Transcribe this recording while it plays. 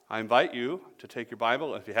I invite you to take your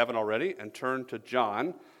Bible, if you haven't already, and turn to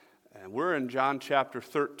John. And we're in John chapter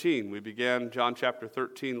 13. We began John chapter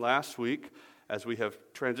 13 last week as we have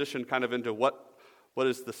transitioned kind of into what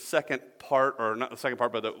is the second part, or not the second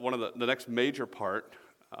part, but the next major part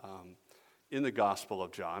in the Gospel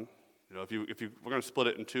of John. You know, if we're going to split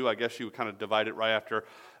it in two, I guess you would kind of divide it right after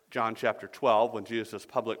John chapter 12 when Jesus'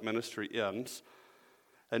 public ministry ends.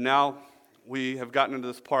 And now we have gotten into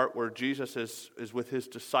this part where Jesus is with his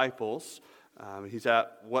disciples. He's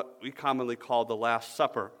at what we commonly call the Last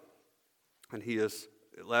Supper. And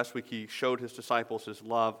last week he showed his disciples his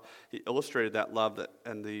love. He illustrated that love,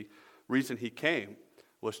 and the reason he came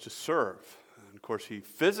was to serve. And of course, he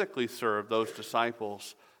physically served those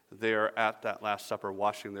disciples there at that Last Supper,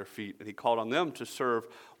 washing their feet. And he called on them to serve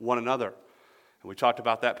one another. And we talked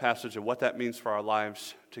about that passage and what that means for our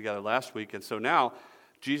lives together last week. And so now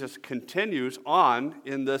Jesus continues on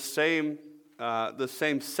in the same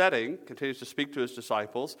setting, continues to speak to his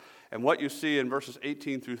disciples. And what you see in verses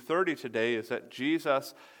 18 through 30 today is that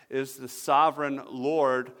Jesus is the sovereign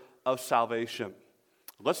Lord of salvation.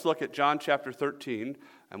 Let's look at John chapter 13,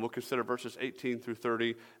 and we'll consider verses 18 through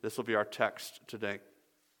 30. This will be our text today.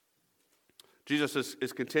 Jesus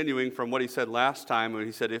is continuing from what he said last time, when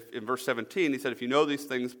he said, in verse 17, he said, "If you know these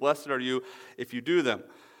things, blessed are you if you do them.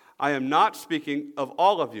 I am not speaking of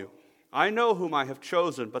all of you. I know whom I have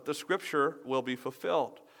chosen, but the scripture will be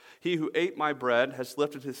fulfilled. He who ate my bread has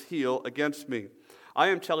lifted his heel against me. I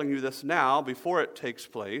am telling you this now before it takes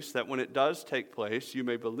place, that when it does take place, you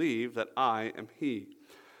may believe that I am he.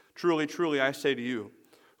 Truly, truly, I say to you,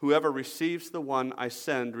 whoever receives the one I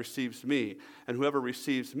send receives me, and whoever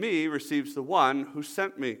receives me receives the one who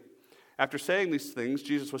sent me." After saying these things,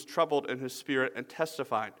 Jesus was troubled in his spirit and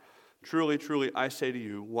testified, "Truly, truly, I say to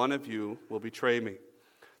you, one of you will betray me."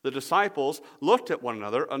 The disciples looked at one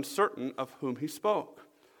another, uncertain of whom he spoke.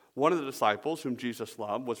 One of the disciples, whom Jesus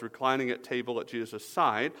loved, was reclining at table at Jesus'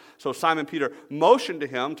 side. So Simon Peter motioned to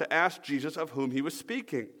him to ask Jesus of whom he was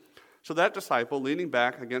speaking. So that disciple, leaning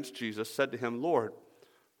back against Jesus, said to him, "Lord,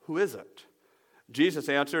 who is it?" Jesus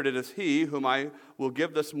answered, "It is he whom I will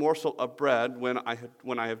give this morsel of bread when I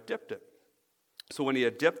have dipped it." So when he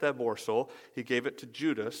had dipped that morsel, he gave it to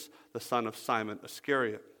Judas, the son of Simon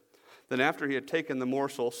Iscariot. Then after he had taken the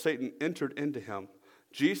morsel, Satan entered into him.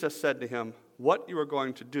 Jesus said to him, "What you are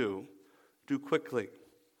going to do, do quickly."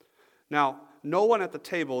 Now, no one at the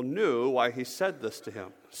table knew why he said this to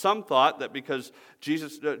him. Some thought that because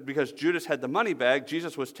Judas had the money bag,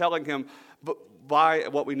 Jesus was telling him, buy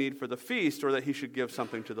what we need for the feast, or that he should give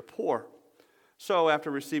something to the poor. So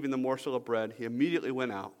after receiving the morsel of bread, he immediately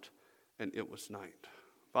went out, and it was night.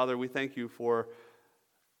 Father, we thank you for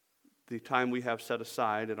the time we have set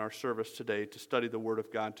aside in our service today to study the Word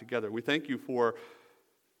of God together. We thank you for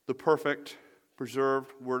the perfect,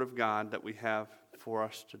 preserved Word of God that we have for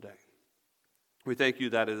us today. We thank you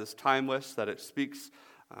that it is timeless, that it speaks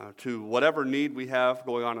to whatever need we have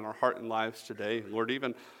going on in our heart and lives today. Lord,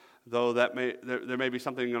 even though there may be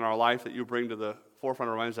something in our life that you bring to the forefront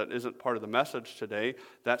of our minds that isn't part of the message today,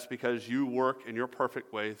 that's because you work in your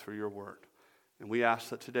perfect way through your word. And we ask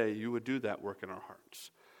that today you would do that work in our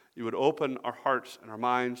hearts. You would open our hearts and our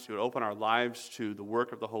minds, you would open our lives to the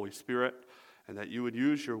work of the Holy Spirit, and that you would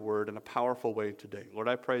use your word in a powerful way today. Lord,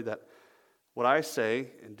 I pray that what I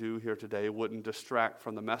say and do here today wouldn't distract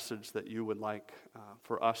from the message that you would like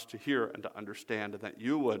for us to hear and to understand, and that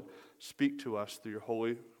you would speak to us through your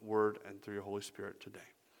holy word and through your Holy Spirit today.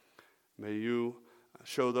 May you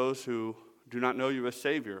show those who do not know you as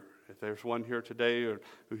Savior, if there's one here today or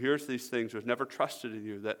who hears these things, who has never trusted in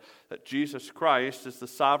you, that Jesus Christ is the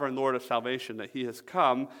sovereign Lord of salvation, that he has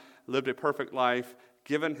come, lived a perfect life,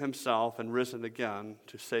 given himself, and risen again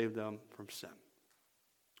to save them from sin.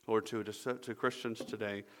 Lord, to Christians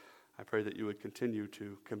today, I pray that you would continue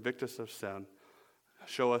to convict us of sin,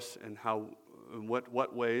 show us in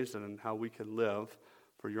what ways and in how we can live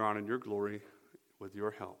for your honor and your glory with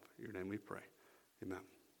your help. In your name we pray. Amen.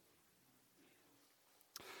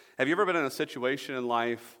 Have you ever been in a situation in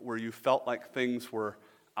life where you felt like things were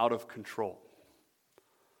out of control?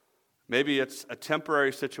 Maybe it's a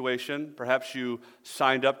temporary situation. Perhaps you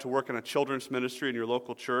signed up to work in a children's ministry in your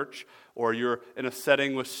local church, or you're in a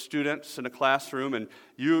setting with students in a classroom, and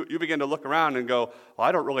you begin to look around and go, well,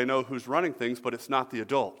 I don't really know who's running things, but it's not the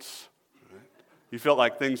adults. Right? You felt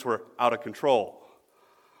like things were out of control.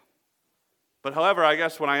 But however, I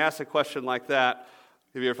guess when I ask a question like that,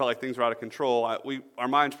 have you ever felt like things were out of control? Our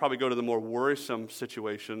minds probably go to the more worrisome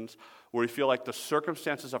situations where we feel like the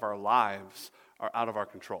circumstances of our lives are out of our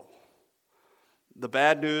control. The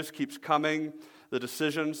bad news keeps coming. the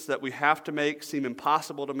decisions that we have to make seem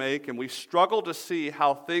impossible to make, and we struggle to see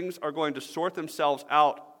how things are going to sort themselves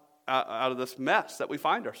out of this mess that we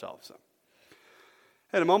find ourselves in.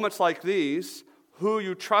 And in moments like these, who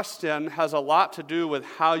you trust in has a lot to do with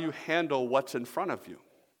how you handle what's in front of you.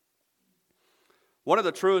 One of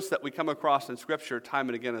the truths that we come across in Scripture time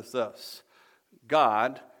and again is this: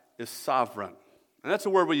 God is sovereign. And that's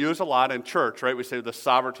a word we use a lot in church, right? We say the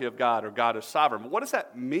sovereignty of God, or God is sovereign. But what does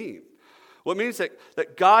that mean? Well, it means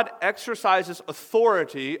that God exercises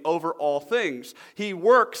authority over all things. He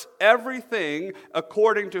works everything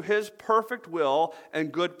according to His perfect will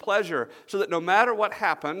and good pleasure, so that no matter what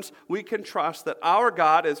happens, we can trust that our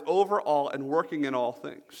God is over all and working in all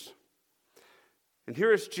things. And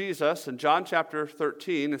here is Jesus in John chapter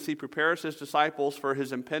 13 as He prepares His disciples for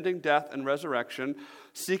His impending death and resurrection,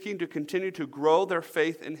 seeking to continue to grow their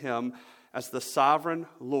faith in Him as the sovereign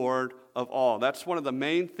Lord of all. That's one of the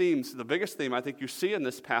main themes, the biggest theme I think you see in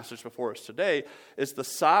this passage before us today is the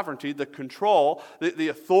sovereignty, the control, the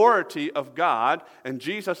authority of God, and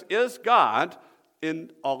Jesus is God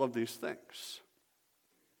in all of these things.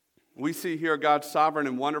 We see here God's sovereign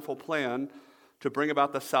and wonderful plan to bring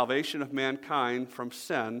about the salvation of mankind from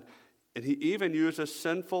sin, and He even uses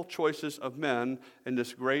sinful choices of men in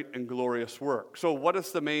this great and glorious work. So what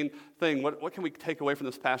is the main thing? What can we take away from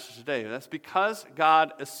this passage today? That's because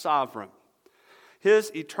God is sovereign.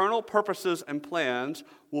 His eternal purposes and plans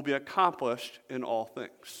will be accomplished in all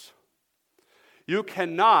things. You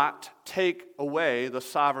cannot take away the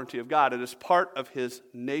sovereignty of God. It is part of His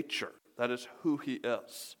nature. That is who He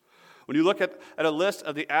is. When you look at a list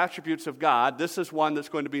of the attributes of God, this is one that's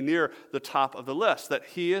going to be near the top of the list, that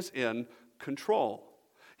He is in control.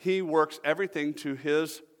 He works everything to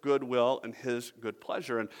His good will and His good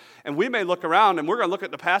pleasure. And we may look around, and we're going to look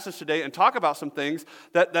at the passage today and talk about some things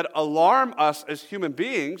that alarm us as human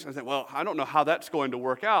beings and think, well, I don't know how that's going to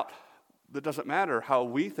work out. It doesn't matter how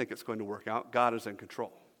we think it's going to work out. God is in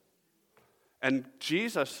control. And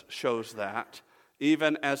Jesus shows that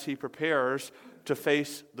even as He prepares to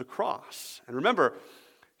face the cross. And remember,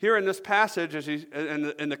 here in this passage, as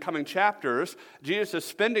in the coming chapters, Jesus is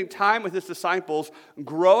spending time with His disciples,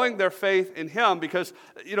 growing their faith in Him, because,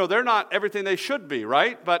 they're not everything they should be,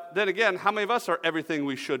 right? But then again, how many of us are everything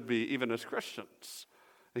we should be, even as Christians?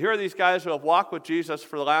 And here are these guys who have walked with Jesus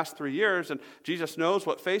for the last 3 years, and Jesus knows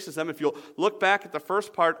what faces them. If you'll look back at the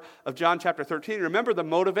first part of John chapter 13, remember the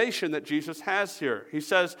motivation that Jesus has here. He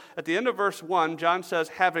says, at the end of verse 1, John says,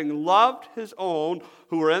 having loved His own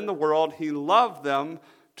who were in the world, He loved them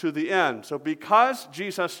to the end. So because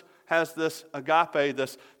Jesus has this agape,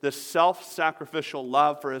 this self-sacrificial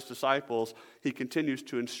love for His disciples, He continues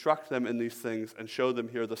to instruct them in these things and show them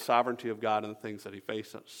here the sovereignty of God and the things that He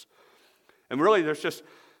faces. And really, there's just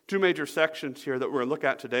two major sections here that we're going to look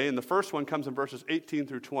at today. And the first one comes in verses 18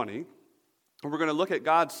 through 20. And we're going to look at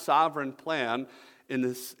God's sovereign plan in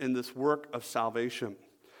this work of salvation.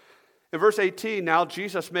 In verse 18, now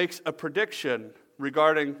Jesus makes a prediction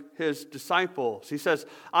regarding His disciples. He says,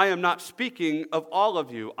 I am not speaking of all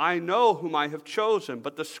of you. I know whom I have chosen,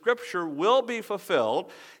 but the scripture will be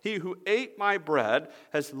fulfilled. He who ate my bread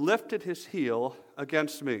has lifted his heel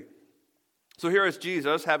against me. So here is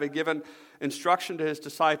Jesus having given instruction to His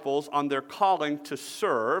disciples on their calling to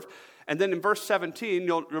serve. And then in verse 17,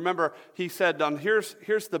 you'll remember He said,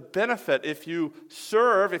 here's the benefit if you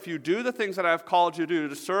serve, if you do the things that I have called you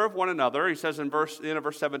to serve one another. He says in the end of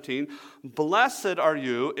verse 17, blessed are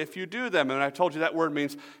you if you do them. And I told you that word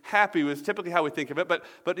means happy, is typically how we think of it.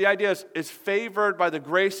 But the idea is favored by the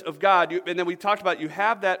grace of God. And then we talked about you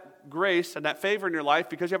have that grace and that favor in your life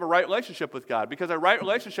because you have a right relationship with God. Because a right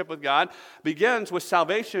relationship with God begins with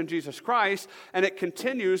salvation in Jesus Christ, and it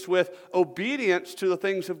continues with obedience to the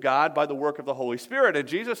things of God by the work of the Holy Spirit. And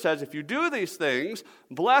Jesus says, if you do these things,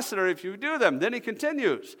 blessed are if you do them. Then He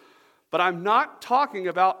continues, but I'm not talking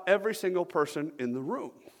about every single person in the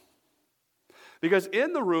room. Because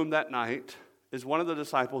in the room that night is one of the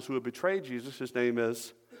disciples who had betrayed Jesus. His name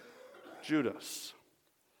is Judas.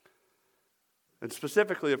 And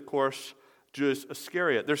specifically, of course, Judas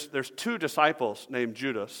Iscariot. There's two disciples named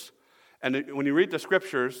Judas. And when you read the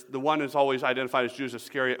scriptures, the one is always identified as Judas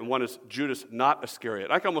Iscariot, and one is Judas not Iscariot.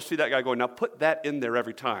 I can almost see that guy going, now put that in there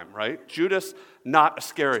every time, right? Judas not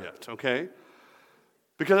Iscariot, okay?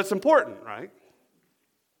 Because it's important, right?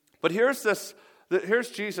 But here's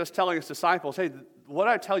Jesus telling His disciples, hey, what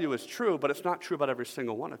I tell you is true, but it's not true about every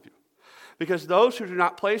single one of you. Because those who do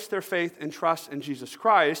not place their faith and trust in Jesus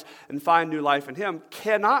Christ and find new life in Him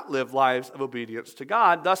cannot live lives of obedience to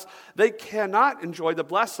God. Thus, they cannot enjoy the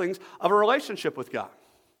blessings of a relationship with God.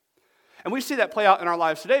 And we see that play out in our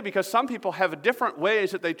lives today because some people have different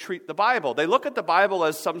ways that they treat the Bible. They look at the Bible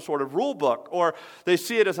as some sort of rule book, or they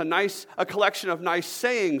see it as a collection of nice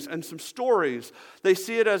sayings and some stories. They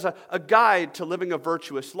see it as a guide to living a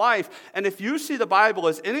virtuous life. And if you see the Bible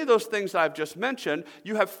as any of those things that I've just mentioned,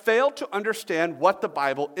 you have failed to understand what the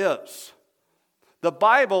Bible is. The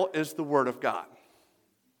Bible is the Word of God.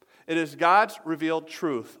 It is God's revealed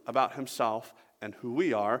truth about himself and who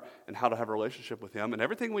we are and how to have a relationship with him and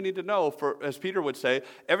everything we need to know for, as Peter would say,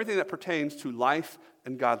 everything that pertains to life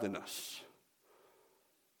and godliness.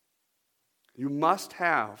 You must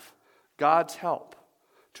have God's help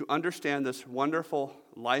to understand this wonderful,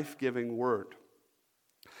 life-giving word.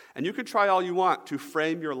 And you can try all you want to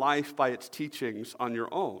frame your life by its teachings on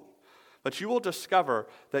your own, but you will discover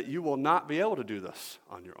that you will not be able to do this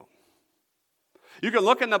on your own. You can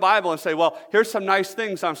look in the Bible and say, well, here's some nice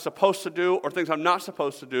things I'm supposed to do or things I'm not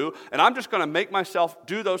supposed to do, and I'm just going to make myself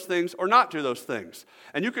do those things or not do those things.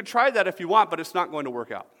 And you can try that if you want, but it's not going to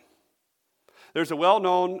work out. There's a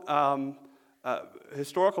well-known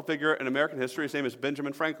historical figure in American history. His name is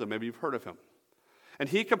Benjamin Franklin. Maybe you've heard of him. And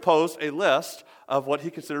he composed a list of what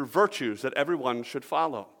he considered virtues that everyone should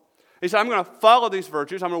follow. He said, I'm going to follow these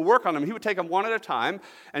virtues. I'm going to work on them. He would take them one at a time,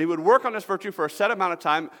 and he would work on this virtue for a set amount of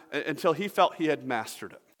time until he felt he had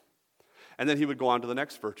mastered it. And then he would go on to the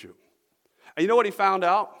next virtue. And you know what he found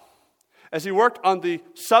out? As he worked on the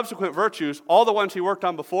subsequent virtues, all the ones he worked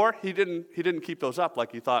on before, he didn't keep those up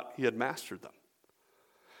like he thought he had mastered them.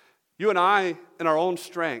 You and I, in our own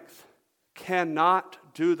strength, cannot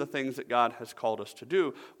do the things that God has called us to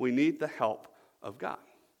do. We need the help of God.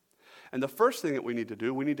 And the first thing that we need to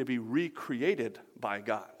do, we need to be recreated by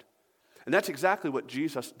God. And that's exactly what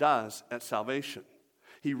Jesus does at salvation.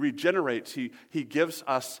 He regenerates. He gives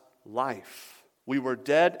us life. We were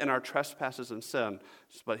dead in our trespasses and sin,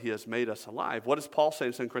 but he has made us alive. What does Paul say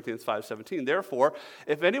in 2 Corinthians 5:17? Therefore,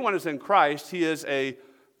 if anyone is in Christ, he is a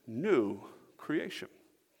new creation.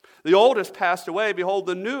 The old has passed away. Behold,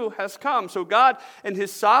 the new has come. So God, in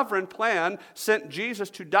his sovereign plan, sent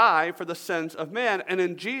Jesus to die for the sins of man. And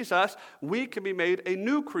in Jesus, we can be made a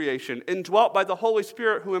new creation, indwelt by the Holy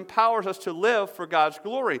Spirit who empowers us to live for God's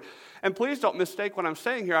glory. And please don't mistake what I'm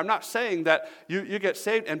saying here. I'm not saying that you get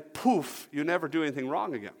saved and poof, you never do anything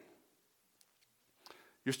wrong again.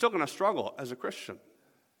 You're still going to struggle as a Christian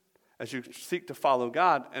as you seek to follow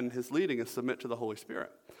God and his leading and submit to the Holy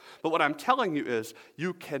Spirit. But what I'm telling you is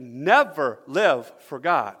you can never live for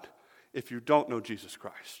God if you don't know Jesus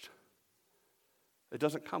Christ. It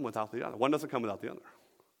doesn't come without the other. One doesn't come without the other.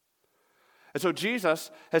 And so Jesus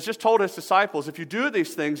has just told his disciples, if you do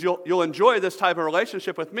these things, you'll enjoy this type of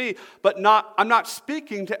relationship with me, but I'm not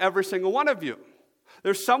speaking to every single one of you.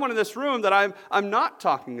 There's someone in this room that I'm not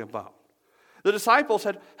talking about. The disciples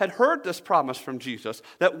had heard this promise from Jesus,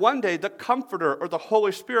 that one day the Comforter or the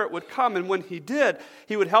Holy Spirit would come, and when he did,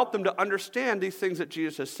 he would help them to understand these things that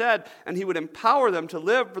Jesus has said, and he would empower them to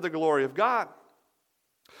live for the glory of God.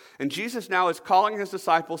 And Jesus now is calling his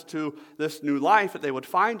disciples to this new life that they would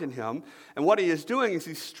find in him, and what he is doing is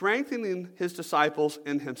he's strengthening his disciples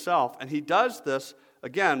in himself, and he does this,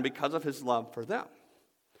 again, because of his love for them.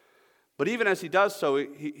 But even as he does so,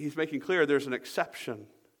 he's making clear there's an exception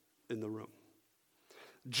in the room.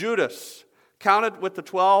 Judas, counted with the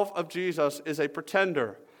 12 of Jesus, is a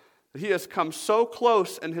pretender. He has come so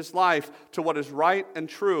close in his life to what is right and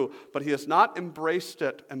true, but he has not embraced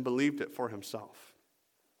it and believed it for himself.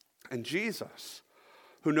 And Jesus,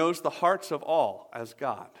 who knows the hearts of all as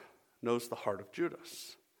God, knows the heart of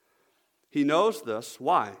Judas. He knows this.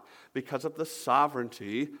 Why? Because of the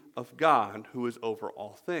sovereignty of God who is over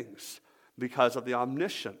all things. Because of the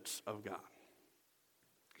omniscience of God.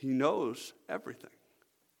 He knows everything.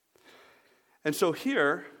 And so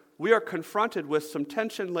here, we are confronted with some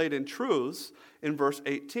tension-laden truths in verse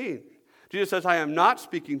 18. Jesus says, I am not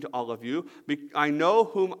speaking to all of you. I know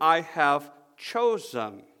whom I have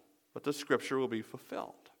chosen, but the scripture will be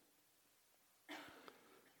fulfilled.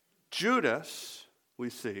 Judas,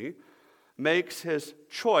 we see, makes his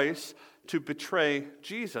choice to betray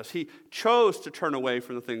Jesus. He chose to turn away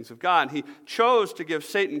from the things of God. He chose to give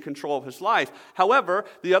Satan control of his life. However,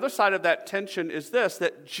 the other side of that tension is this,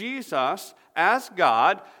 that Jesus, as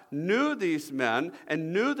God, knew these men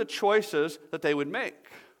and knew the choices that they would make,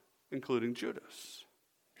 including Judas.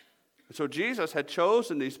 And so Jesus had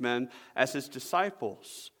chosen these men as his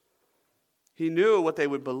disciples. He knew what they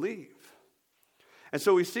would believe. And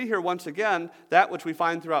so we see here once again that which we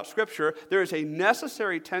find throughout Scripture. There is a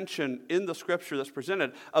necessary tension in the Scripture that's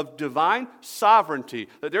presented of divine sovereignty,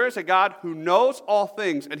 that there is a God who knows all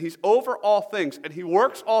things, and he's over all things, and he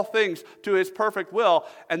works all things to his perfect will,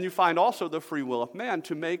 and you find also the free will of man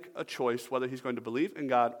to make a choice whether he's going to believe in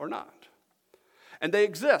God or not. And they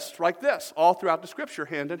exist like this all throughout the Scripture,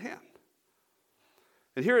 hand in hand.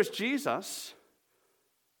 And here is Jesus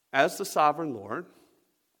as the sovereign Lord.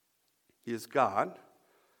 He is God,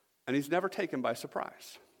 and he's never taken by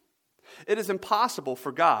surprise. It is impossible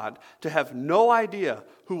for God to have no idea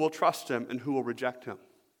who will trust him and who will reject him.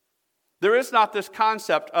 There is not this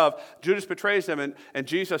concept of Judas betrays him and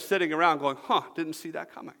Jesus sitting around going, didn't see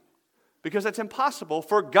that coming. Because it's impossible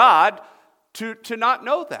for God to not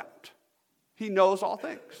know that. He knows all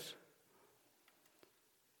things.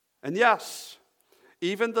 And yes,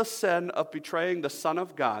 even the sin of betraying the Son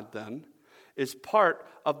of God then is part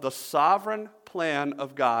of the sovereign plan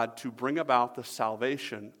of God to bring about the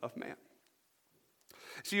salvation of man.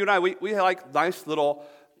 So you and I, we like nice little,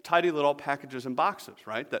 tidy little packages and boxes,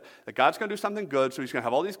 right? That God's going to do something good, so he's going to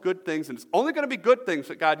have all these good things, and it's only going to be good things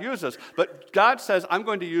that God uses. But God says, I'm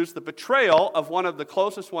going to use the betrayal of one of the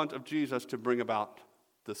closest ones of Jesus to bring about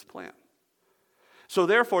this plan. So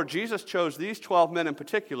therefore, Jesus chose these 12 men in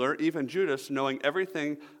particular, even Judas, knowing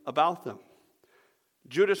everything about them.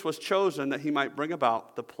 Judas was chosen that he might bring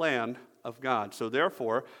about the plan of God. So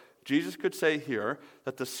therefore, Jesus could say here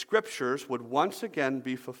that the Scriptures would once again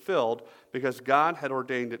be fulfilled because God had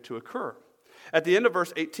ordained it to occur. At the end of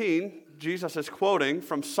verse 18, Jesus is quoting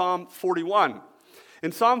from Psalm 41.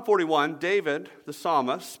 In Psalm 41, David, the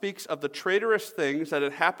psalmist, speaks of the traitorous things that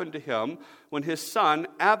had happened to him when his son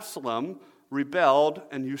Absalom rebelled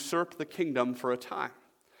and usurped the kingdom for a time.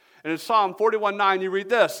 And in Psalm 41:9, you read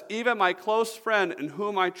this: even my close friend in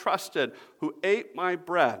whom I trusted, who ate my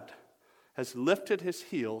bread, has lifted his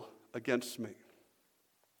heel against me.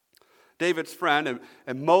 David's friend,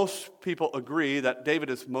 and most people agree that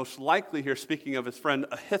David is most likely here speaking of his friend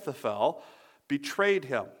Ahithophel, betrayed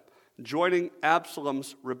him, joining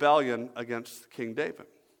Absalom's rebellion against King David.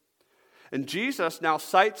 And Jesus now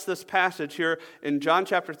cites this passage here in John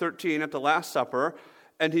chapter 13 at the Last Supper,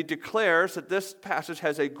 and he declares that this passage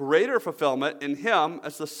has a greater fulfillment in him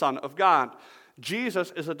as the Son of God.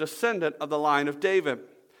 Jesus is a descendant of the line of David.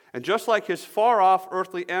 And just like his far-off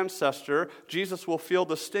earthly ancestor, Jesus will feel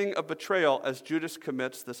the sting of betrayal as Judas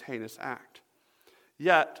commits this heinous act.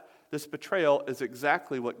 Yet, this betrayal is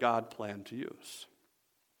exactly what God planned to use.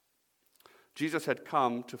 Jesus had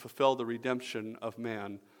come to fulfill the redemption of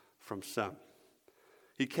man from sin.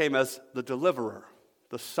 He came as the deliverer,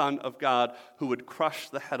 the Son of God, who would crush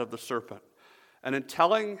the head of the serpent. And in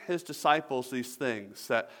telling his disciples these things,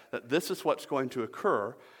 that this is what's going to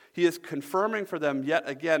occur, he is confirming for them yet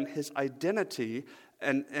again his identity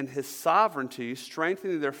and his sovereignty,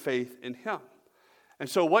 strengthening their faith in him. And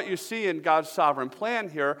so what you see in God's sovereign plan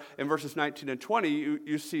here in verses 19 and 20,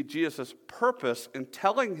 you see Jesus' purpose in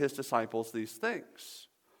telling his disciples these things.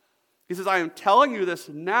 He says, I am telling you this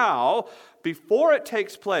now, before it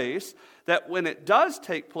takes place, that when it does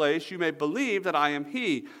take place, you may believe that I am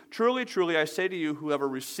he. Truly, truly, I say to you, whoever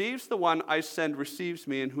receives the one I send receives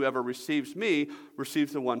me, and whoever receives me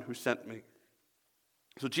receives the one who sent me.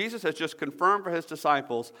 So Jesus has just confirmed for his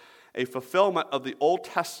disciples a fulfillment of the Old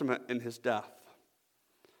Testament in his death.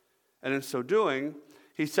 And in so doing,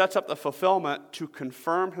 he sets up the fulfillment to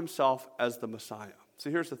confirm himself as the Messiah. So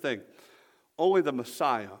here's the thing. Only the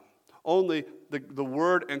Messiah, only the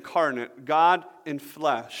Word incarnate, God in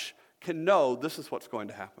flesh, can know this is what's going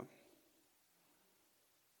to happen.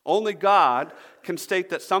 Only God can state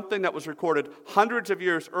that something that was recorded hundreds of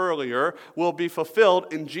years earlier will be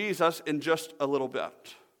fulfilled in Jesus in just a little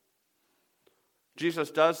bit. Jesus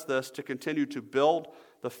does this to continue to build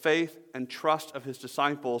the faith and trust of his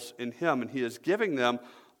disciples in him, and he is giving them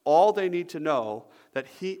all they need to know that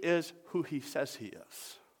he is who he says he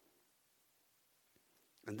is.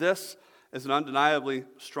 And this is an undeniably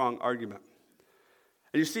strong argument.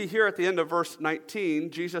 And you see here at the end of verse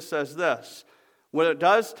 19, Jesus says this: when it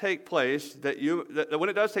does take place, you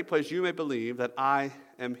may believe that I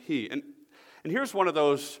am he. And here's one of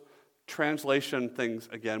those translation things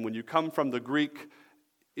again, when you come from the Greek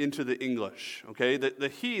into the English, okay? The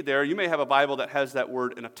he there, you may have a Bible that has that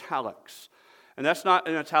word in italics. And that's not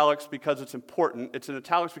in italics because it's important. It's in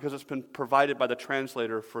italics because it's been provided by the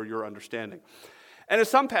translator for your understanding. And in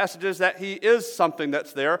some passages that he is something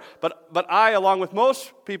that's there, but I, along with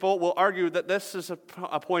most people, will argue that this is a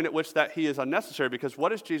point at which that he is unnecessary, because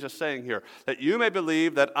what is Jesus saying here? That you may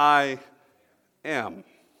believe that I am.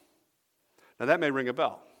 Now that may ring a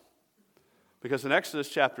bell, because in Exodus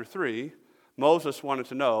chapter 3, Moses wanted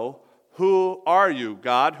to know, who are you,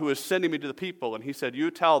 God, who is sending me to the people? And he said,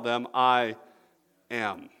 you tell them, I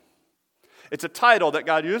am. It's a title that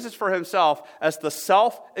God uses for himself as the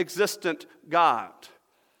self-existent God.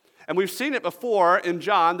 And we've seen it before in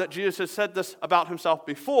John that Jesus has said this about himself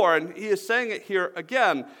before, and he is saying it here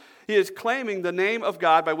again. He is claiming the name of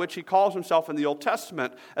God by which he calls himself in the Old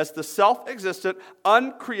Testament as the self-existent,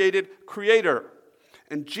 uncreated creator.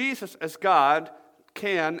 And Jesus as God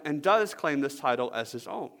can and does claim this title as his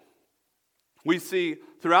own. We see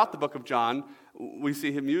throughout the book of John, we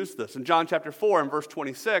see him use this. In John chapter 4 and verse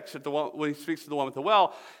 26, when he speaks to the woman at the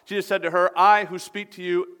well, Jesus said to her, I who speak to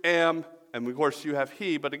you am, and of course you have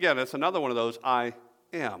he, but again, it's another one of those, I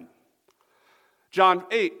am. John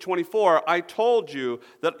 8:24, I told you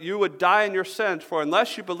that you would die in your sins, for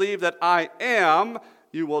unless you believe that I am,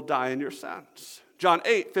 you will die in your sins. John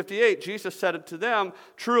 8:58, Jesus said it to them,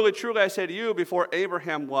 truly, truly, I say to you, before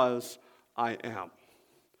Abraham was, I am.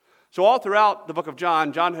 So all throughout the book of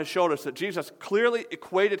John, John has shown us that Jesus clearly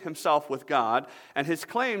equated himself with God, and his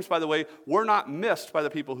claims, by the way, were not missed by the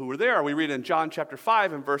people who were there. We read in John chapter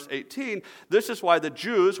 5 and verse 18, this is why the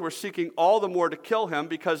Jews were seeking all the more to kill him,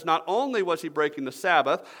 because not only was he breaking the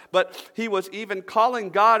Sabbath, but he was even calling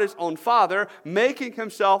God his own Father, making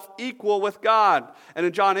himself equal with God. And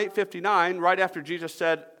in John 8:59, right after Jesus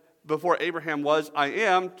said, before Abraham was, I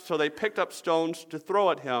am, so they picked up stones to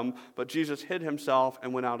throw at him, but Jesus hid himself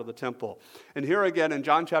and went out of the temple. And here again in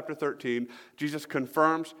John chapter 13, Jesus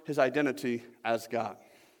confirms his identity as God.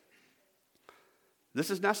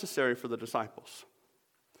 This is necessary for the disciples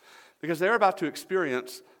because they're about to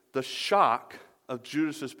experience the shock of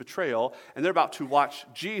Judas' betrayal, and they're about to watch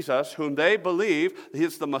Jesus, whom they believe he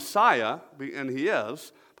is the Messiah, and he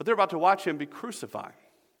is, but they're about to watch him be crucified.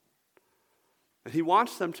 And he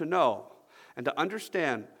wants them to know and to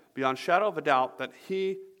understand beyond shadow of a doubt that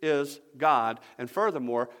he is God. And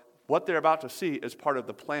furthermore, what they're about to see is part of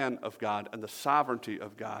the plan of God and the sovereignty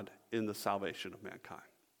of God in the salvation of mankind.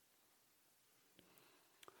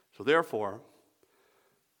 So therefore,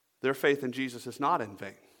 their faith in Jesus is not in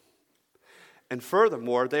vain. And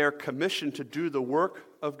furthermore, they are commissioned to do the work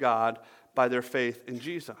of God by their faith in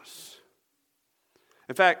Jesus.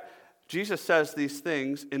 In fact, Jesus says these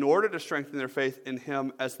things in order to strengthen their faith in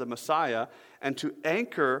him as the Messiah and to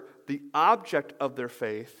anchor the object of their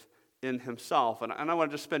faith in himself. And I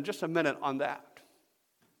want to just spend just a minute on that.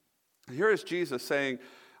 Here is Jesus saying,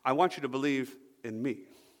 I want you to believe in me.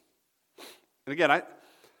 And again, I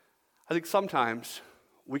think sometimes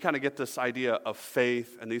we kind of get this idea of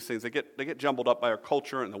faith and these things. They get jumbled up by our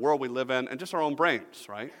culture and the world we live in and just our own brains,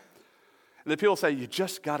 right? And then people say, you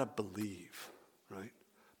just got to believe, right?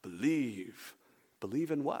 Believe. Believe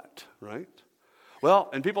in what, right? Well,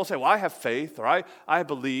 and people say, well, I have faith, or I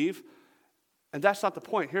believe. And that's not the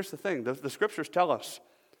point. Here's the thing. The scriptures tell us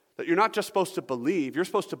that you're not just supposed to believe. You're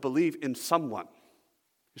supposed to believe in someone.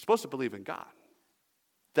 You're supposed to believe in God.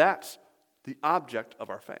 That's the object of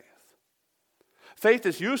our faith. Faith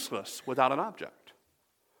is useless without an object.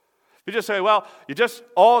 You just say, well, you just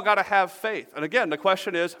all got to have faith. And again, the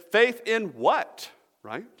question is, faith in what,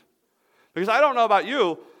 right? Because I don't know about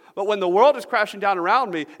you, but when the world is crashing down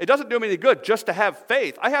around me, it doesn't do me any good just to have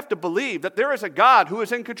faith. I have to believe that there is a God who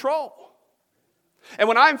is in control. And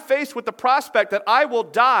when I'm faced with the prospect that I will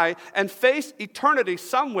die and face eternity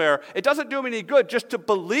somewhere, it doesn't do me any good just to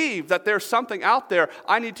believe that there's something out there.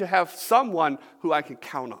 I need to have someone who I can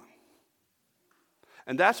count on.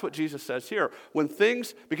 And that's what Jesus says here. When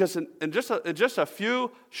things, because in just a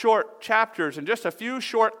few short chapters, in just a few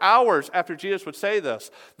short hours after Jesus would say this,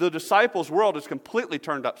 the disciples' world is completely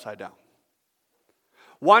turned upside down.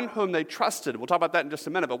 One whom they trusted, we'll talk about that in just a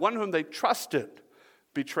minute, but one whom they trusted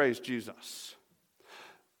betrays Jesus.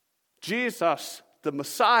 Jesus, the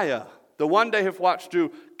Messiah, the one they have watched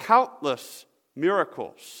do countless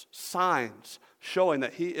miracles, signs, showing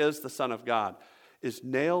that he is the Son of God, is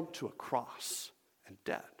nailed to a cross and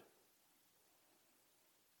dead.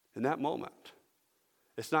 In that moment,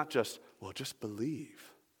 it's not just, well, just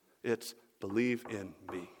believe. It's believe in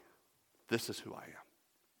me. This is who I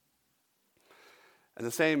am. And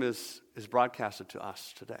the same is broadcasted to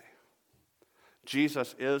us today.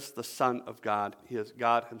 Jesus is the Son of God. He is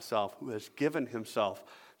God himself who has given himself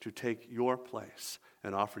to take your place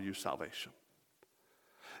and offer you salvation.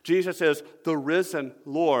 Jesus is the risen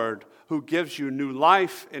Lord who gives you new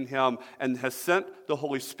life in him and has sent the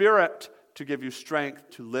Holy Spirit to give you strength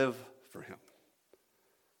to live for him.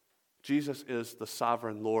 Jesus is the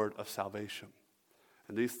sovereign Lord of salvation.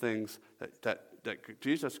 And these things that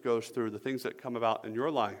Jesus goes through, the things that come about in your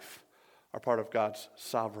life, are part of God's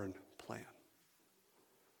sovereign plan.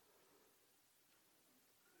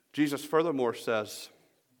 Jesus furthermore says,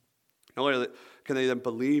 not only can they then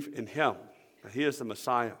believe in him, that he is the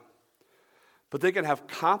Messiah, but they can have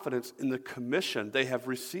confidence in the commission they have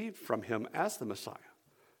received from him as the Messiah.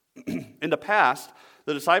 In the past,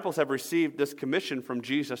 the disciples have received this commission from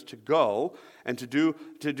Jesus to go and to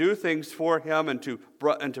do things for him and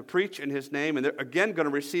to preach in his name. And they're again going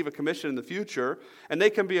to receive a commission in the future. And they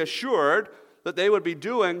can be assured that they would be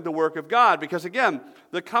doing the work of God. Because again,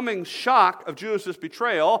 the coming shock of Judas'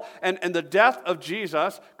 betrayal and the death of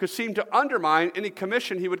Jesus could seem to undermine any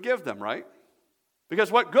commission he would give them, right? Because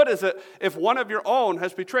what good is it if one of your own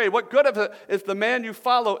has betrayed? What good is it if the man you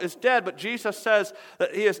follow is dead? But Jesus says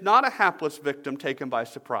that he is not a hapless victim taken by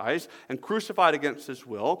surprise and crucified against his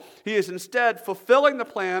will. He is instead fulfilling the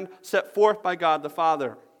plan set forth by God the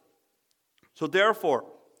Father. So therefore,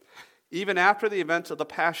 even after the events of the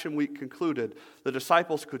Passion Week concluded, the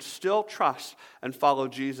disciples could still trust and follow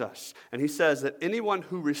Jesus. And he says that anyone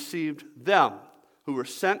who received them, who were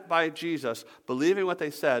sent by Jesus, believing what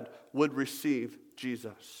they said, would receive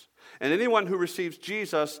Jesus. And anyone who receives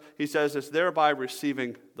Jesus, he says, is thereby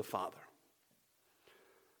receiving the Father.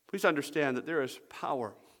 Please understand that there is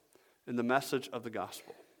power in the message of the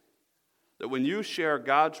gospel. That when you share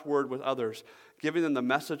God's word with others, giving them the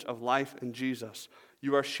message of life in Jesus,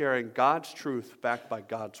 you are sharing God's truth backed by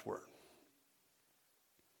God's word.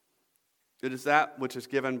 It is that which is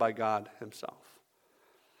given by God himself.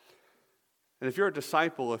 And if you're a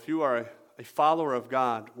disciple, if you are a follower of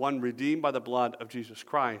God, one redeemed by the blood of Jesus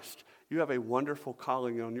Christ, you have a wonderful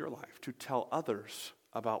calling on your life to tell others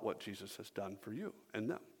about what Jesus has done for you and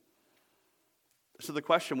them. So the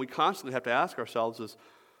question we constantly have to ask ourselves is,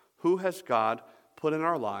 who has God put in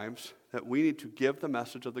our lives that we need to give the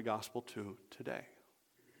message of the gospel to today?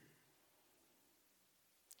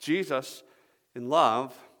 Jesus, in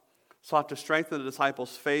love, sought to strengthen the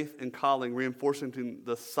disciples' faith and calling, reinforcing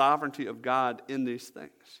the sovereignty of God in these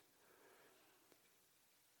things.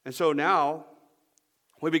 And so now,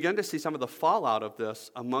 we begin to see some of the fallout of this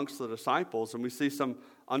amongst the disciples, and we see some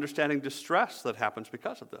understanding distress that happens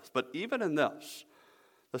because of this. But even in this,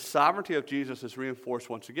 the sovereignty of Jesus is reinforced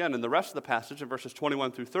once again. In the rest of the passage, in verses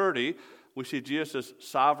 21 through 30, we see Jesus'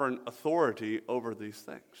 sovereign authority over these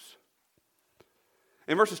things.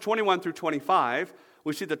 In verses 21 through 25,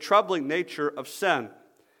 we see the troubling nature of sin.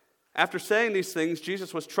 After saying these things,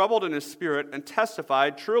 Jesus was troubled in his spirit and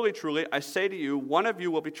testified, "Truly, truly, I say to you, one of you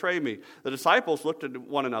will betray me." The disciples looked at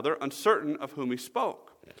one another, uncertain of whom he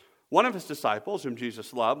spoke. One of his disciples, whom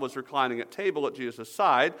Jesus loved, was reclining at table at Jesus'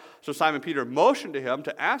 side. So Simon Peter motioned to him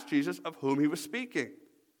to ask Jesus of whom he was speaking.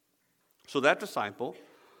 So that disciple,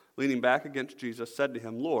 leaning back against Jesus, said to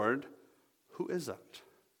him, "Lord, who is it?"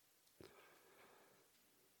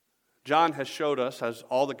 John has showed us, as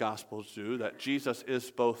all the Gospels do, that Jesus is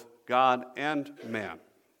both God and man.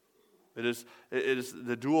 It is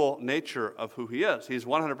the dual nature of who he is. He's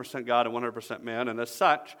 100% God and 100% man, and as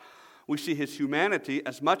such, we see his humanity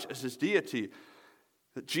as much as his deity.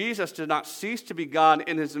 That Jesus did not cease to be God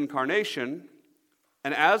in his incarnation,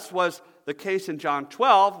 and as was the case in John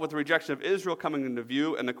 12, with the rejection of Israel coming into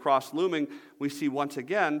view and the cross looming, we see once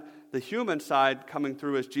again the human side coming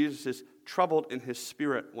through as Jesus is troubled in his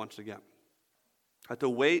spirit once again. That the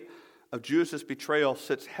weight of Judas' betrayal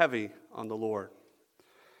sits heavy on the Lord.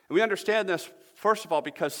 And we understand this, first of all,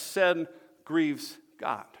 because sin grieves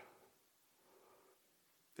God.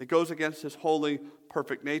 It goes against his holy,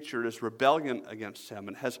 perfect nature. It is rebellion against him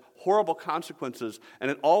and has horrible consequences,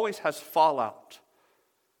 and it always has fallout.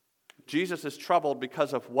 Jesus is troubled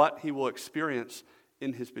because of what he will experience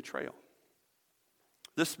in his betrayal.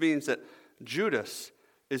 This means that Judas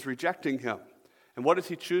is rejecting him. And what is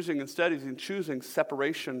he choosing instead? He's choosing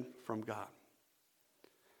separation from God.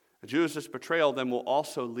 And Judas' betrayal then will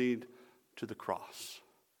also lead to the cross.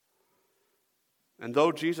 And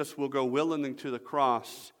though Jesus will go willingly to the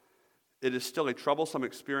cross, it is still a troublesome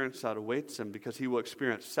experience that awaits him, because he will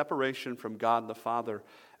experience separation from God the Father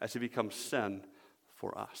as he becomes sin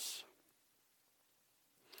for us.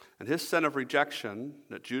 And his sin of rejection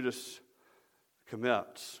that Judas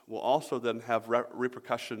commits will also then have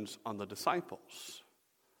repercussions on the disciples.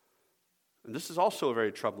 And this is also a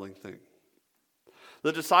very troubling thing.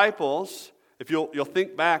 The disciples, if you'll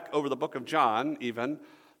think back over the book of John even,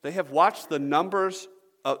 they have watched the number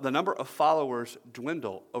of followers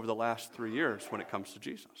dwindle over the last 3 years when it comes to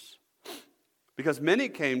Jesus. Because many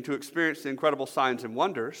came to experience the incredible signs and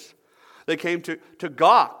wonders. They came to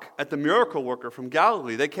gawk at the miracle worker from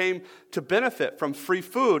Galilee. They came to benefit from free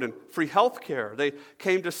food and free health care. They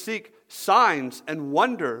came to seek signs and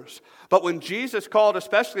wonders. But when Jesus called,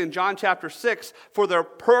 especially in John chapter 6, for their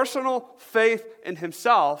personal faith in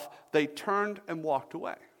himself, they turned and walked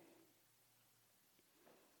away.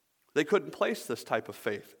 They couldn't place this type of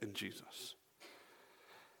faith in Jesus.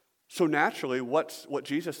 So naturally, what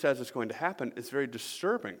Jesus says is going to happen is very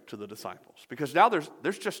disturbing to the disciples, because now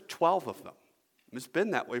there's just 12 of them. It's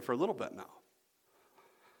been that way for a little bit now.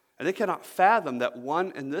 And they cannot fathom that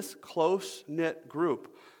one in this close-knit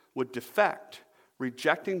group would defect,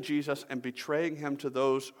 rejecting Jesus and betraying him to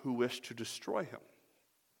those who wish to destroy him.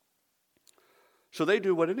 So they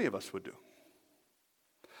do what any of us would do.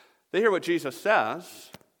 They hear what Jesus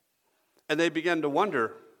says, and they begin to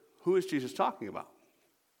wonder, who is Jesus talking about?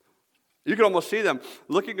 You can almost see them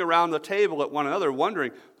looking around the table at one another,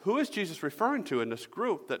 wondering, who is Jesus referring to in this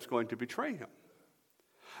group that's going to betray him?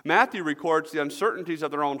 Matthew records the uncertainties of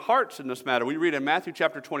their own hearts in this matter. We read in Matthew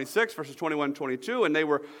chapter 26, verses 21 and 22, and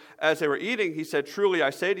as they were eating, he said, "Truly I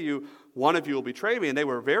say to you, one of you will betray me." And they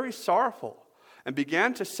were very sorrowful and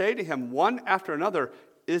began to say to him one after another,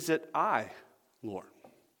 "Is it I, Lord?"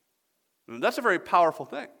 And that's a very powerful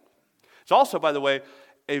thing. It's also, by the way,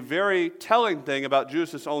 a very telling thing about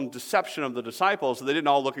Judas' own deception of the disciples. They didn't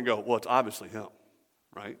all look and go, well, it's obviously him,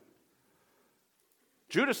 right?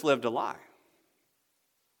 Judas lived a lie.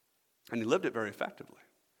 And he lived it very effectively.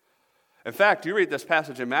 In fact, you read this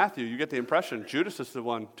passage in Matthew, you get the impression Judas is the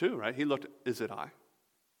one too, right? He looked, is it I?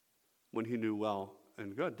 When he knew well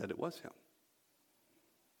and good that it was him.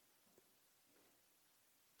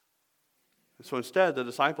 So instead, the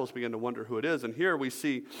disciples begin to wonder who it is. And here we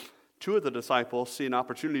see two of the disciples see an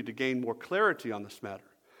opportunity to gain more clarity on this matter.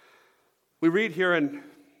 We read here in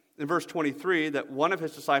verse 23 that one of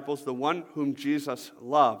his disciples, the one whom Jesus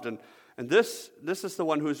loved, and this is the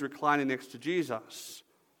one who is reclining next to Jesus.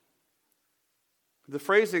 The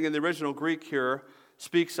phrasing in the original Greek here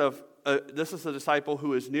speaks of, this is the disciple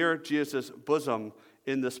who is near Jesus' bosom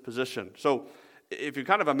in this position. So if you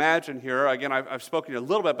kind of imagine here, again, I've spoken a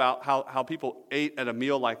little bit about how people ate at a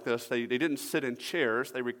meal like this. They didn't sit in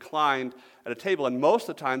chairs. They reclined at a table, and most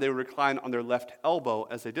of the time they would recline on their left elbow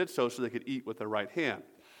as they did so they could eat with their right hand.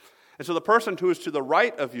 And so the person who is to the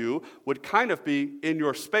right of you would kind of be in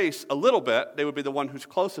your space a little bit. They would be the one who's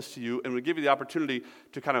closest to you and would give you the opportunity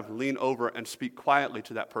to kind of lean over and speak quietly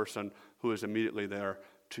to that person who is immediately there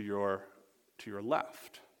to your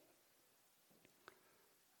left.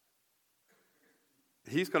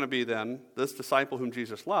 He's going to be then, this disciple whom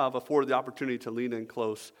Jesus loved, afforded the opportunity to lean in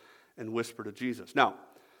close and whisper to Jesus. Now,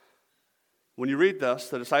 when you read this,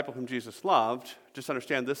 the disciple whom Jesus loved, just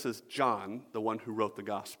understand this is John, the one who wrote the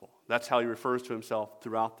gospel. That's how he refers to himself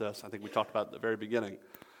throughout this. I think we talked about it at the very beginning.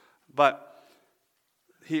 But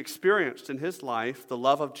he experienced in his life the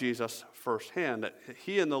love of Jesus firsthand, that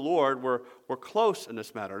he and the Lord were close in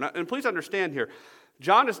this matter. And please understand here,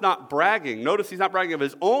 John is not bragging. Notice he's not bragging of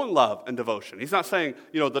his own love and devotion. He's not saying,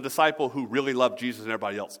 the disciple who really loved Jesus and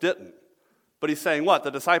everybody else didn't. But he's saying what?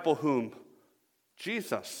 The disciple whom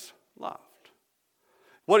Jesus loved.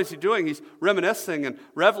 What is he doing? He's reminiscing and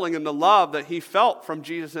reveling in the love that he felt from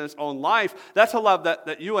Jesus in his own life. That's a love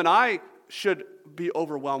that you and I should be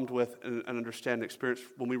overwhelmed with and understand and experience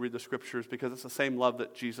when we read the scriptures, because it's the same love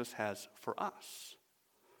that Jesus has for us.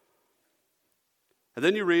 And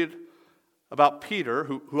then you read about Peter,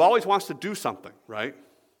 who always wants to do something, right?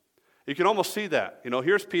 You can almost see that.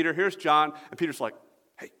 Here's Peter, here's John, and Peter's like,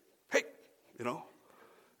 hey,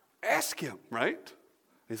 ask him, right?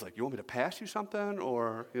 He's like, you want me to pass you something?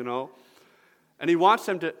 Or, And he wants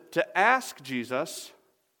them to ask Jesus,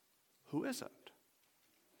 who is it?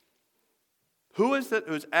 Who is it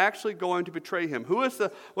who's actually going to betray him?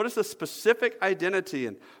 What is the specific identity?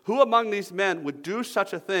 And who among these men would do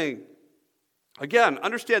such a thing? Again,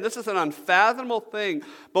 understand this is an unfathomable thing,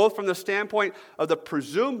 both from the standpoint of the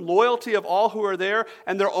presumed loyalty of all who are there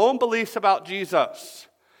and their own beliefs about Jesus.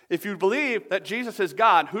 If you believe that Jesus is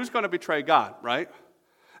God, who's going to betray God, right?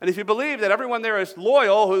 And if you believe that everyone there is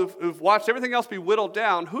loyal, who've watched everything else be whittled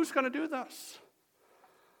down, who's going to do this?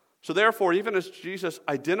 So therefore, even as Jesus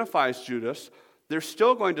identifies Judas, they're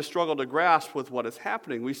still going to struggle to grasp with what is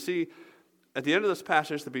happening. We see at the end of this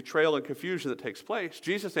passage the betrayal and confusion that takes place.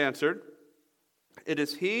 Jesus answered, "It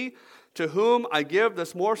is he to whom I give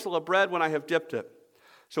this morsel of bread when I have dipped it."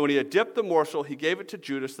 So when he had dipped the morsel, he gave it to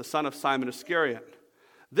Judas, the son of Simon Iscariot.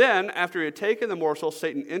 Then, after he had taken the morsel,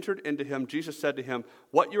 Satan entered into him. Jesus said to him,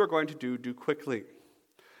 "What you are going to do, do quickly."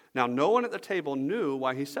 Now, no one at the table knew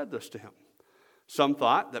why he said this to him. Some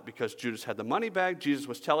thought that because Judas had the money bag, Jesus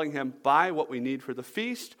was telling him, buy what we need for the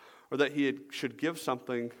feast, or that he should give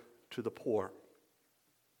something to the poor.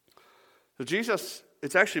 So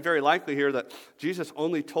it's actually very likely here that Jesus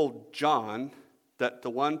only told John that the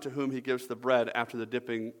one to whom he gives the bread after the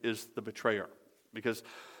dipping is the betrayer. Because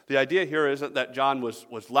the idea here isn't that John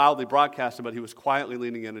was loudly broadcasting, but he was quietly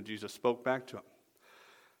leaning in and Jesus spoke back to him.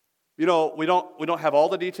 we don't have all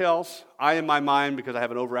the details. I, in my mind, because I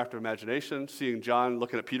have an overactive imagination, seeing John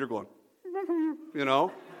looking at Peter going,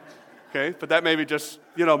 okay, but that may be just,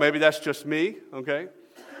 maybe that's just me, okay?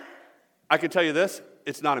 I can tell you this,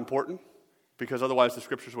 it's not important, because otherwise the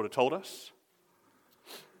scriptures would have told us.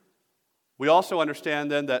 We also understand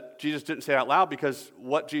then that Jesus didn't say it out loud because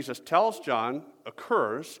what Jesus tells John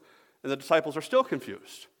occurs, and the disciples are still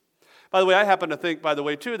confused. By the way, I happen to think,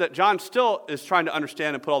 too, that John still is trying to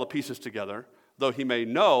understand and put all the pieces together, though he may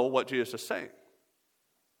know what Jesus is saying.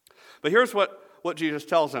 But here's what Jesus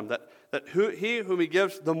tells him, that he whom he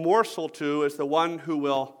gives the morsel to is the one who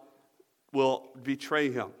will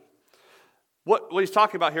betray him. What he's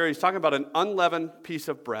talking about here, he's talking about an unleavened piece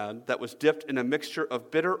of bread that was dipped in a mixture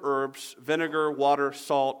of bitter herbs, vinegar, water,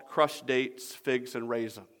 salt, crushed dates, figs, and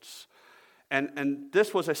raisins. And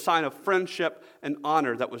this was a sign of friendship and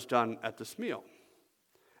honor that was done at this meal.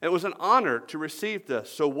 It was an honor to receive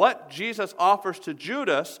this. So what Jesus offers to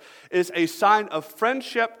Judas is a sign of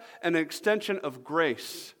friendship and an extension of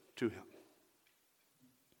grace to him.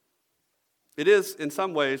 It is, in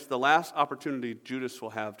some ways, the last opportunity Judas will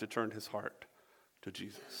have to turn his heart to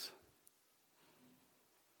Jesus.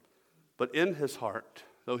 But in his heart,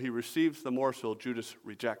 though he receives the morsel, Judas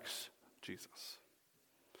rejects Jesus.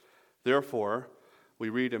 Therefore, we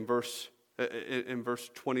read in verse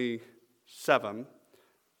 27,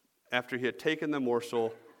 after he had taken the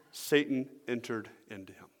morsel, Satan entered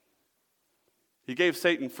into him. He gave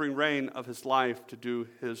Satan free rein of his life to do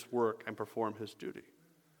his work and perform his duty.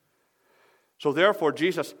 So therefore,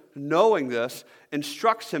 Jesus, knowing this,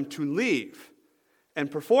 instructs him to leave and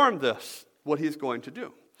perform this, what he's going to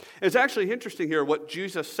do. It's actually interesting here what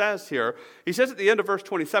Jesus says here. He says at the end of verse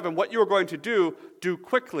 27, what you're going to do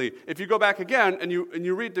quickly. If you go back again and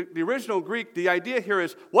you read the original Greek, the idea here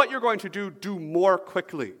is what you're going to do more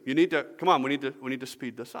quickly. You need to, we need to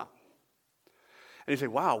speed this up. And you say,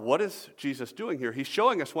 wow, what is Jesus doing here? He's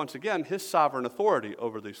showing us once again his sovereign authority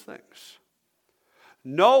over these things.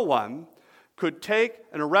 No one could take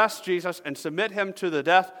and arrest Jesus and submit him to the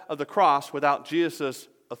death of the cross without Jesus'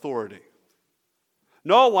 authority.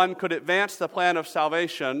 No one could advance the plan of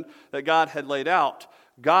salvation that God had laid out.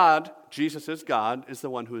 God, Jesus is God, is the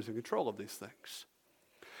one who is in control of these things.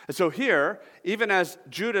 And so here, even as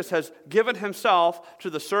Judas has given himself to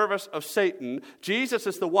the service of Satan, Jesus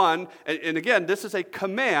is the one, and again, this is a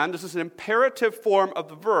command, this is an imperative form of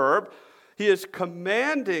the verb. He is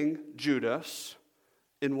commanding Judas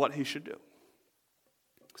in what he should do,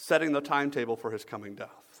 setting the timetable for his coming death.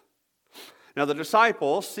 Now the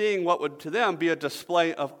disciples, seeing what would to them be a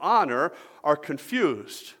display of honor, are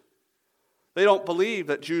confused. They don't believe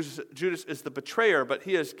that Judas is the betrayer, but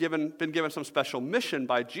he has been given some special mission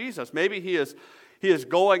by Jesus. Maybe he is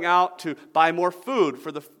going out to buy more food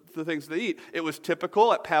for the things they eat. It was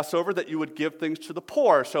typical at Passover that you would give things to the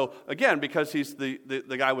poor. So again, because he's the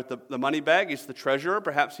guy with the money bag, he's the treasurer,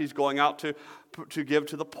 perhaps he's going out to give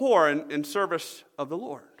to the poor in service of the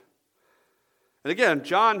Lord. And again,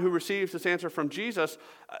 John, who receives this answer from Jesus,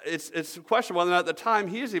 it's a question whether or not at the time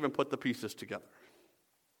he has even put the pieces together.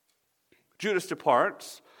 Judas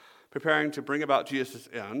departs, preparing to bring about Jesus'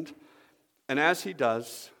 end. And as he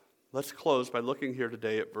does, let's close by looking here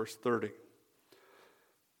today at verse 30.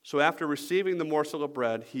 So after receiving the morsel of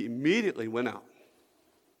bread, he immediately went out,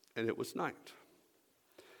 and it was night.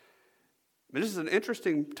 This is an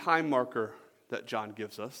interesting time marker that John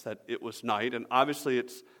gives us, that it was night, and obviously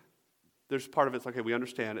there's part of it's okay, we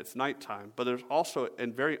understand it's nighttime, but there's also a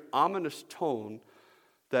very ominous tone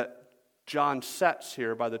that John sets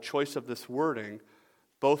here by the choice of this wording,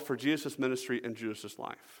 both for Jesus' ministry and Judas'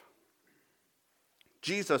 life.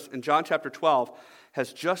 Jesus, in John chapter 12,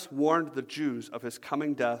 has just warned the Jews of his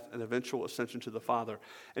coming death and eventual ascension to the Father,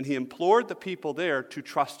 and he implored the people there to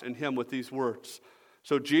trust in him with these words.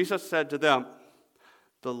 So Jesus said to them,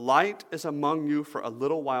 "The light is among you for a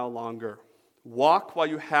little while longer. Walk while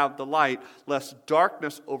you have the light, lest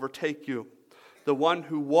darkness overtake you. The one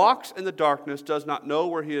who walks in the darkness does not know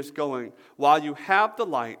where he is going. While you have the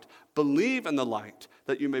light, believe in the light,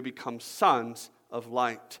 that you may become sons of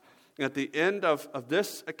light." And at the end of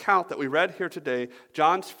this account that we read here today,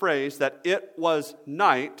 John's phrase that it was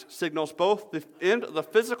night signals both the end of the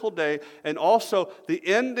physical day and also the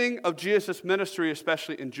ending of Jesus' ministry,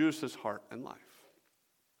 especially in Judas' heart and life.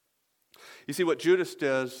 You see, what Judas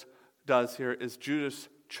does here is Judas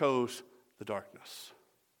chose the darkness.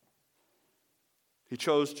 He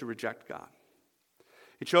chose to reject God.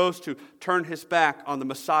 He chose to turn his back on the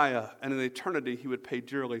Messiah, and in eternity he would pay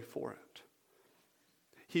dearly for it.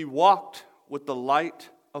 He walked with the light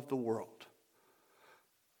of the world,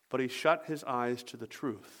 but he shut his eyes to the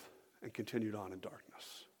truth and continued on in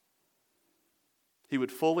darkness. He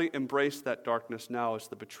would fully embrace that darkness now as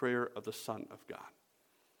the betrayer of the Son of God.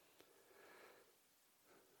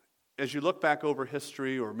 As you look back over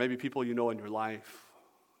history, or maybe people you know in your life,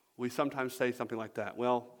 we sometimes say something like that.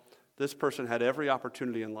 Well, this person had every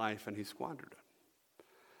opportunity in life and he squandered it.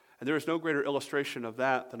 And there is no greater illustration of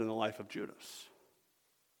that than in the life of Judas.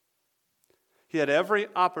 He had every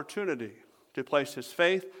opportunity to place his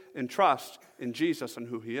faith and trust in Jesus and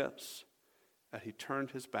who he is, and he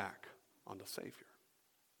turned his back on the Savior.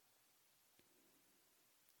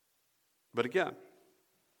 But again,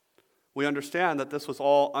 we understand that this was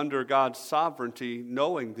all under God's sovereignty,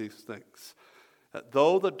 knowing these things. That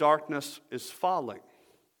though the darkness is falling,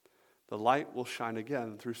 the light will shine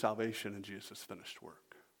again through salvation in Jesus' finished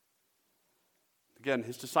work. Again,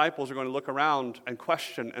 his disciples are going to look around and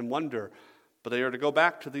question and wonder, but they are to go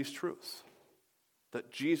back to these truths. That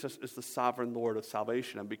Jesus is the sovereign Lord of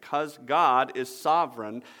salvation. And because God is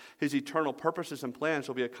sovereign, his eternal purposes and plans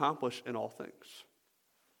will be accomplished in all things.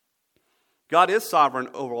 God is sovereign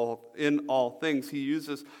in all things. He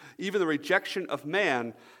uses even the rejection of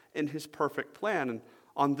man in his perfect plan. And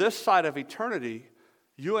on this side of eternity,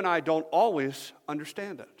 you and I don't always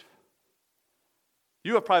understand it.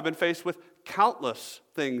 You have probably been faced with countless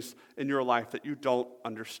things in your life that you don't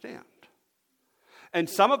understand. And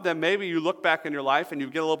some of them, maybe you look back in your life and you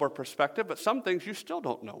get a little more perspective, but some things you still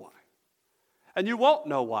don't know why. And you won't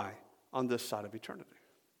know why on this side of eternity.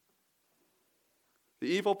 The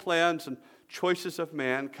evil plans and choices of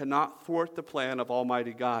man cannot thwart the plan of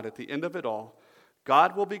Almighty God. At the end of it all,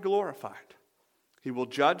 God will be glorified. He will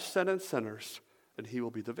judge sin and sinners, and he will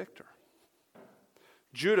be the victor.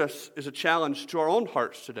 Judas is a challenge to our own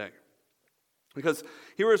hearts today. Because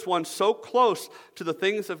here is one so close to the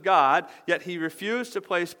things of God, yet he refused to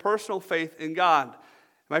place personal faith in God.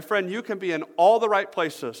 My friend, you can be in all the right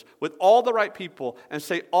places, with all the right people, and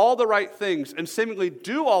say all the right things, and seemingly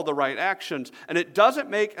do all the right actions, and it doesn't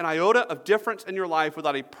make an iota of difference in your life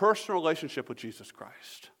without a personal relationship with Jesus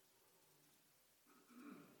Christ.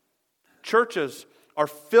 Churches are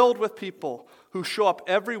filled with people who show up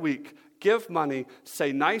every week, give money,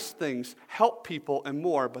 say nice things, help people, and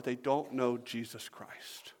more, but they don't know Jesus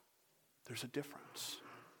Christ. There's a difference.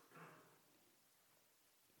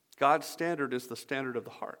 God's standard is the standard of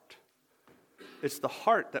the heart. It's the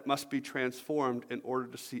heart that must be transformed in order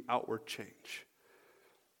to see outward change.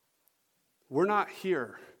 We're not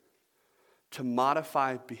here to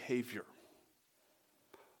modify behavior.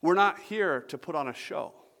 We're not here to put on a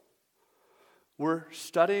show. We're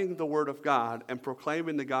studying the Word of God and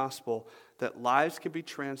proclaiming the gospel that lives can be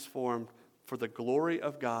transformed for the glory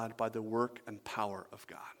of God by the work and power of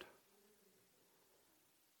God.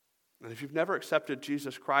 And if you've never accepted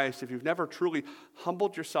Jesus Christ, if you've never truly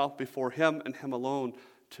humbled yourself before him and him alone,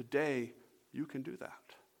 today you can do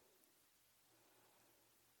that.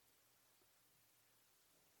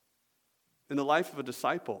 In the life of a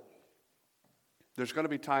disciple, there's going to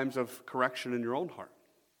be times of correction in your own heart.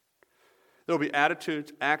 There will be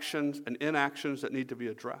attitudes, actions, and inactions that need to be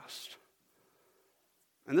addressed.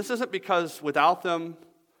 And this isn't because without them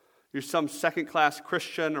you're some second-class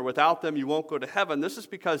Christian, or without them you won't go to heaven. This is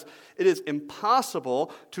because it is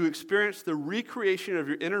impossible to experience the recreation of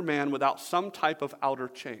your inner man without some type of outer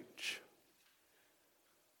change.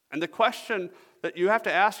 And the question that you have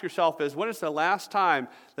to ask yourself is, when is the last time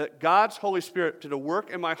that God's Holy Spirit did a work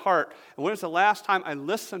in my heart? And when is the last time I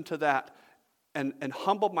listened to that and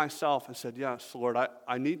humbled myself and said, yes, Lord,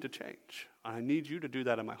 I need to change. I need you to do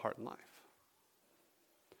that in my heart and life.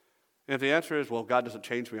 And if the answer is, well, God doesn't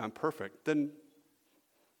change me, I'm perfect, then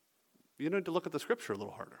you need to look at the Scripture a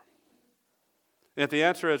little harder. And if the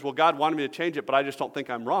answer is, well, God wanted me to change it, but I just don't think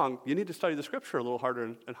I'm wrong, you need to study the Scripture a little harder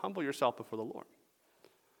and humble yourself before the Lord.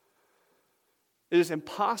 It is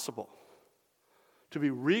impossible to be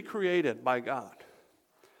recreated by God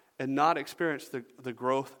and not experience the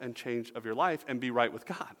growth and change of your life and be right with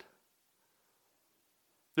God.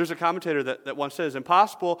 There's a commentator that once says,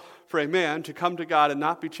 impossible for a man to come to God and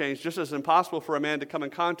not be changed, just as impossible for a man to come in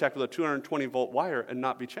contact with a 220-volt wire and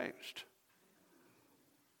not be changed.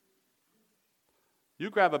 You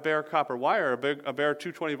grab a bare copper wire, a bare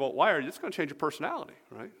 220-volt wire, it's going to change your personality,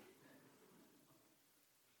 right?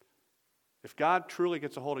 If God truly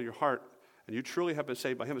gets a hold of your heart and you truly have been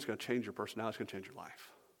saved by him, it's going to change your personality, it's going to change your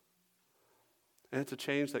life. And it's a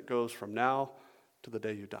change that goes from now to the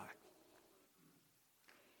day you die.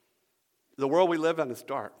 The world we live in is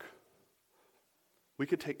dark. We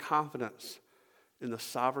could take confidence in the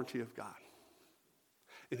sovereignty of God,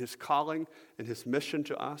 in his calling, in his mission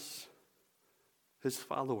to us, his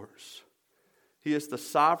followers. He is the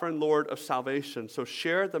sovereign Lord of salvation. So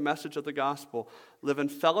share the message of the gospel, live in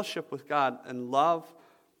fellowship with God, and love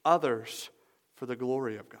others for the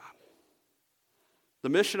glory of God. The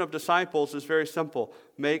mission of disciples is very simple.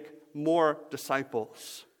 Make more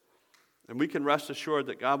disciples. And we can rest assured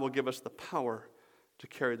that God will give us the power to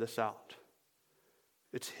carry this out.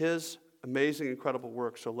 It's His amazing, incredible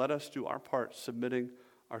work. So let us do our part, submitting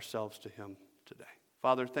ourselves to Him today.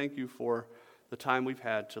 Father, thank you for the time we've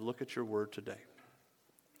had to look at your word today.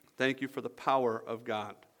 Thank you for the power of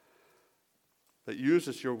God that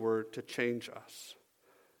uses your word to change us.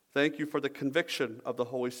 Thank you for the conviction of the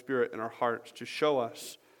Holy Spirit in our hearts to show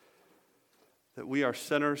us that we are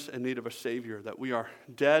sinners in need of a Savior, that we are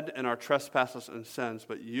dead in our trespasses and sins,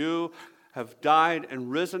 but you have died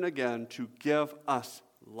and risen again to give us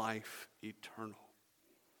life eternal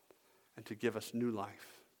and to give us new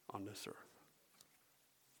life on this earth.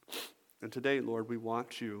 And today, Lord, we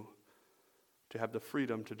want you to have the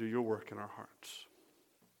freedom to do your work in our hearts.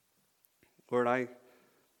 Lord, I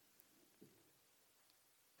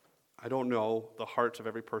don't know the hearts of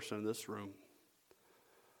every person in this room,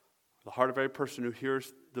 the heart of every person who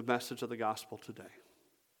hears the message of the gospel today.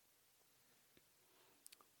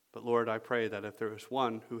 But Lord, I pray that if there is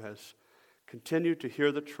one who has continued to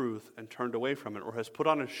hear the truth and turned away from it, or has put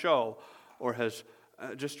on a show, or has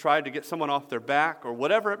just tried to get someone off their back, or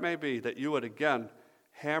whatever it may be, that you would again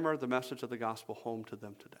hammer the message of the gospel home to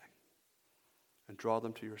them today and draw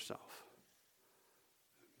them to yourself.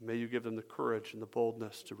 May you give them the courage and the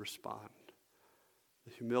boldness to respond,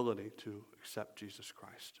 the humility to accept Jesus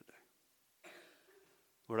Christ today.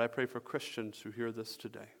 Lord, I pray for Christians who hear this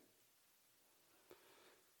today,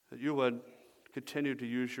 that you would continue to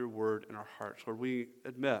use your word in our hearts. Lord, we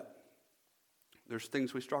admit there's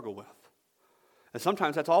things we struggle with. And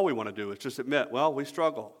sometimes that's all we want to do is just admit, well, we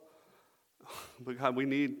struggle. But God, we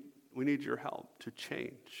need your help to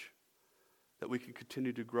change, that we can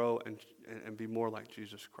continue to grow and be more like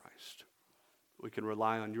Jesus Christ. We can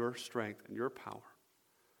rely on your strength and your power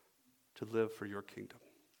to live for your kingdom.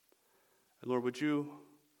 And Lord, would you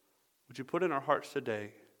put in our hearts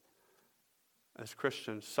today, as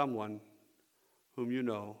Christians, someone whom you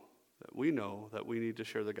know that we need to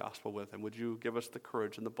share the gospel with, and would you give us the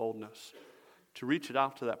courage and the boldness to reach it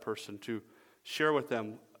out to that person, to share with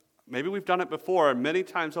them. Maybe we've done it before many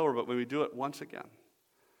times over, but when we do it once again,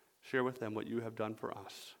 share with them what you have done for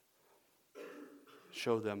us.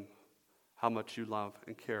 Show them how much you love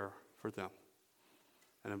and care for them,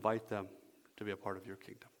 and invite them to be a part of your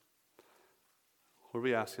kingdom. Lord,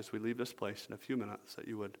 we ask as we leave this place in a few minutes that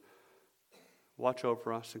you would watch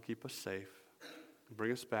over us and keep us safe, and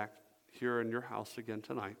bring us back here in your house again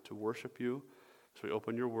tonight to worship you as we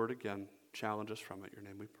open your word again. Challenge us from it. In your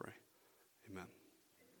name we pray. Amen.